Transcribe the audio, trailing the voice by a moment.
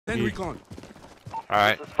Then recon.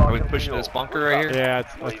 Alright, are we pushing this bunker right here? Yeah,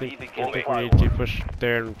 I think we need to push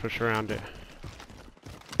there and push around it.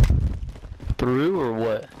 Through or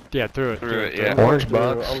what? Yeah, through it. Through it, yeah. Orange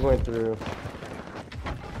box. I'm going through.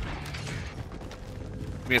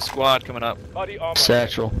 Be a squad coming up.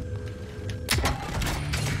 Satchel.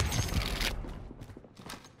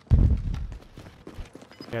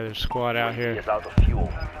 Yeah, there's a squad out here. Is out of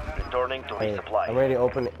fuel. Returning to Hey, resupply. I'm ready to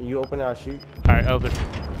open it. You open it, I'll shoot. Alright, open.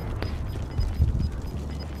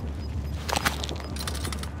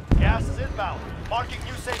 Gas is inbound. Marking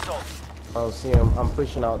new safe zone. Oh, see him. I'm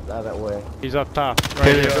pushing out that way. He's up top.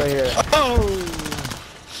 Right He's here. right here. Oh!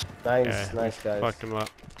 Nice, Yeah, nice guys. Fucked him up.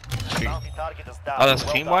 Bounty target is down. Oh, that's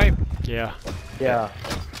Well team done. wipe? Yeah. Yeah.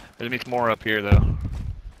 There's be more up here though.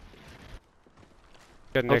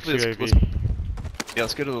 Got next Hopefully UAV. Yeah,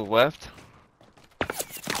 let's go to the left.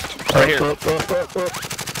 Right here. Up.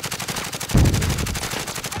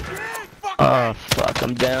 Oh, fuck,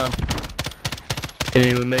 I'm down.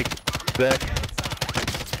 Didn't even make it back.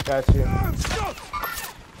 Got you.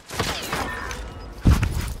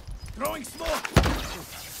 Throwing smoke.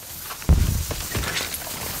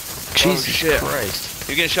 Jesus shit. Christ.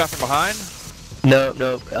 You getting shot from behind?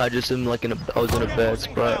 No, I just am like I was in a bad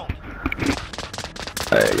spot.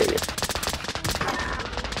 Alright, yeah.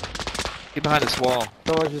 Get behind this wall.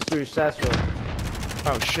 Someone just threw shots from.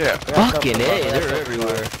 Oh shit. Fucking A, they're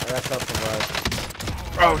everywhere. I got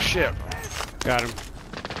self-revive. Oh shit. Got him.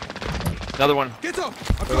 Another one. Get up.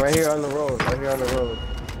 They're right here on the road. Right here on the road.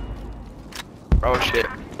 Oh shit.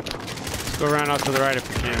 Let's go around off to the right if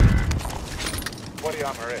we can. Body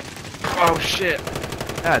armor in. Oh shit.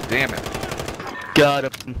 God damn it. Got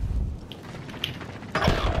him.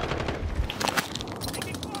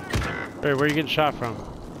 Hey, where are you getting shot from?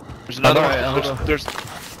 There's another Alright, hold one. on. There's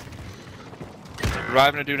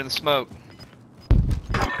driving a dude in the smoke.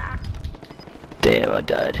 Damn, I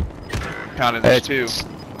died. Counted, there's two.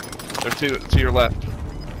 There's two to your left.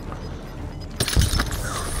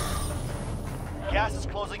 Gas is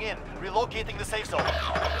closing in. Relocating the safe zone.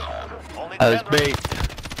 Only I was 10 bait.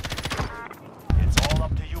 It's all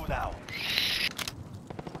up to you now.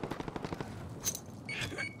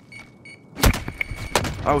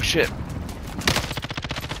 Oh shit.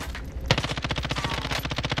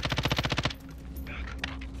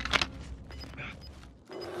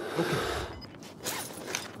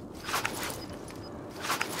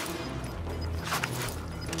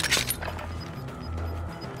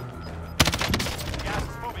 Gas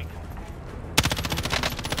is moving.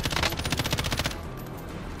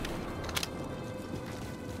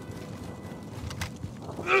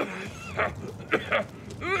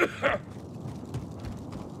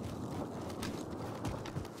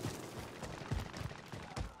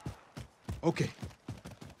 Okay.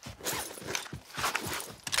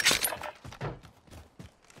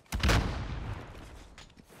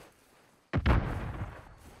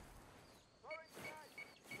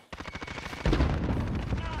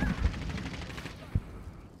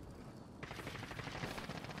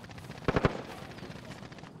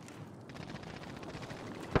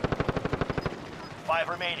 Five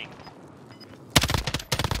remaining.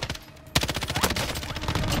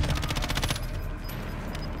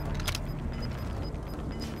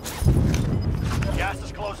 Gas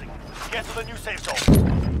is closing. Get to the new safe zone.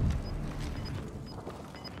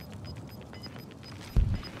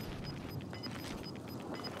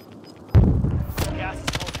 Gas is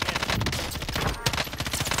closing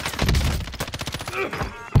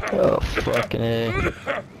in. Oh, fucking A.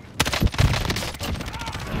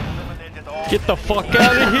 Eliminated all. Get the fuck out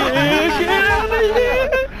of here! Get out of here!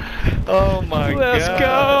 Oh my Let's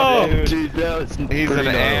god. go! Dude, that was He's an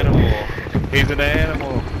animal. He's an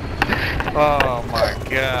animal. Oh my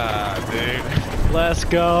god, dude. Let's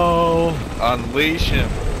go! Unleash him.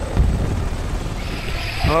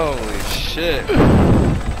 Holy shit.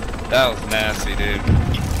 That was nasty, dude.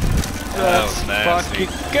 That was nasty.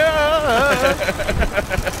 Fucking go!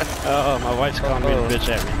 Oh, my wife's calling me a bitch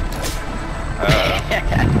at me.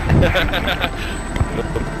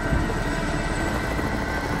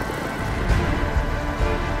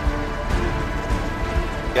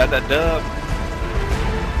 Got that dub.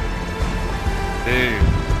 Dude.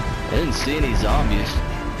 I didn't see any zombies.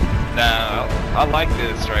 Nah, I like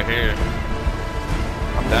this right here.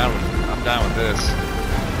 I'm down with this.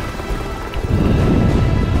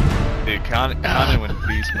 Dude, Connie went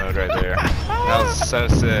beast mode right there. That was so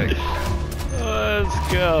sick. Let's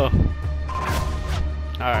go.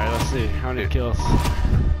 Alright, let's see. How many kills?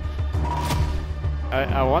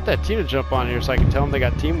 I want that team to jump on here so I can tell them they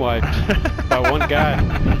got team wiped by one guy.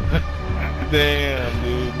 Damn,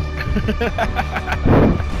 dude.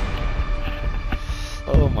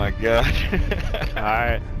 god.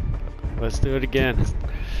 Alright. Let's do it again.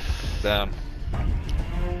 Damn.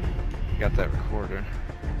 Got that recorder.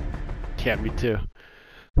 Yeah, me too.